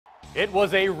It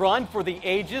was a run for the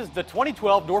ages. The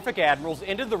 2012 Norfolk Admirals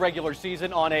ended the regular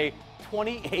season on a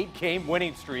 28-game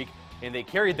winning streak, and they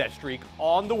carried that streak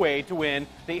on the way to win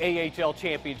the AHL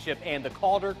Championship and the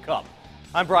Calder Cup.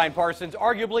 I'm Brian Parsons.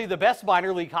 Arguably the best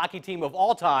minor league hockey team of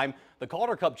all time, the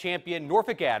Calder Cup champion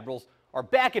Norfolk Admirals are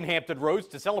back in Hampton Roads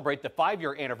to celebrate the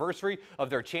 5-year anniversary of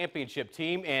their championship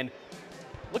team. And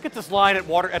look at this line at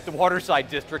the Waterside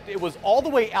District. It was all the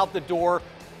way out the door,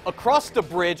 across the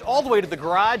bridge, all the way to the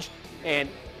garage, and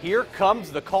here comes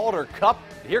the Calder Cup.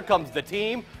 Here comes the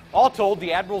team. All told,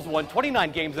 the Admirals won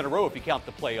 29 games in a row if you count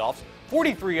the playoffs,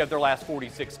 43 of their last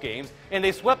 46 games, and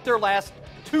they swept their last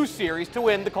 2 series to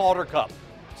win the Calder Cup.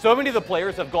 So many of the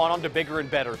players have gone on to bigger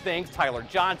and better things. Tyler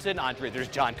Johnson, there's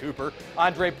John Cooper,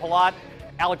 Andre Palat,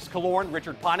 Alex Killorn,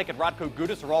 Richard Panik, and Radko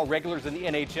Gudas are all regulars in the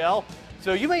NHL.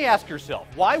 So you may ask yourself,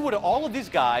 why would all of these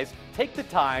guys take the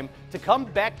time to come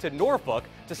back to Norfolk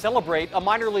to celebrate a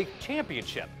minor league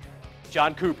championship?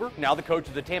 John Cooper, now the coach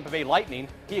of the Tampa Bay Lightning,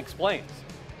 he explains.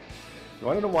 You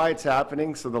want to know why it's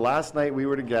happening? So the last night we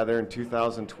were together in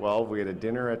 2012, we had a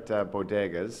dinner at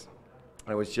Bodega's.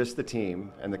 It was just the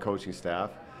team and the coaching staff.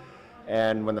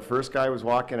 And when the first guy was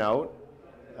walking out,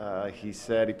 he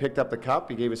said, he picked up the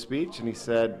cup, he gave a speech, and he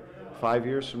said, 5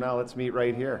 years from now, let's meet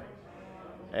right here.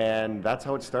 And that's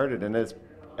how it started. And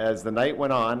as the night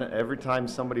went on, every time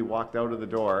somebody walked out of the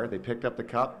door, they picked up the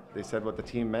cup, they said what the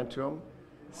team meant to them.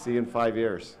 See you in 5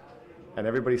 years. And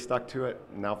everybody stuck to it.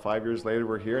 And now 5 years later,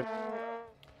 we're here.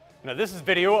 Now this is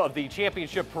video of the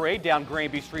championship parade down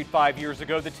Granby Street 5 years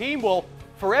ago. The team will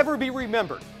forever be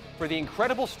remembered for the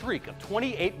incredible streak of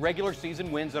 28 regular season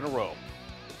wins in a row.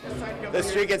 The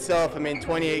streak itself,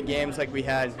 28 games like we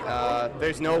had,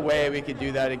 there's no way we could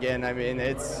do that again.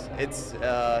 It's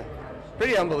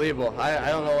pretty unbelievable. I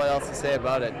don't know what else to say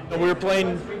about it. We were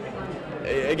playing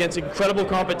against incredible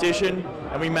competition,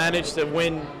 and we managed to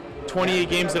win 28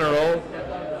 games in a row.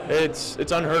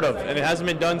 It's unheard of, and it hasn't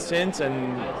been done since,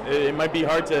 and it might be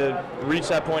hard to reach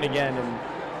that point again.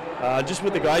 And just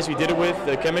with the guys we did it with,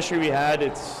 the chemistry we had,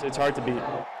 it's hard to beat.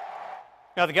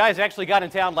 Now the guys actually got in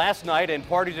town last night and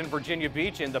partied in Virginia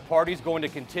Beach, and the party's going to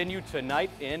continue tonight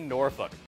in Norfolk.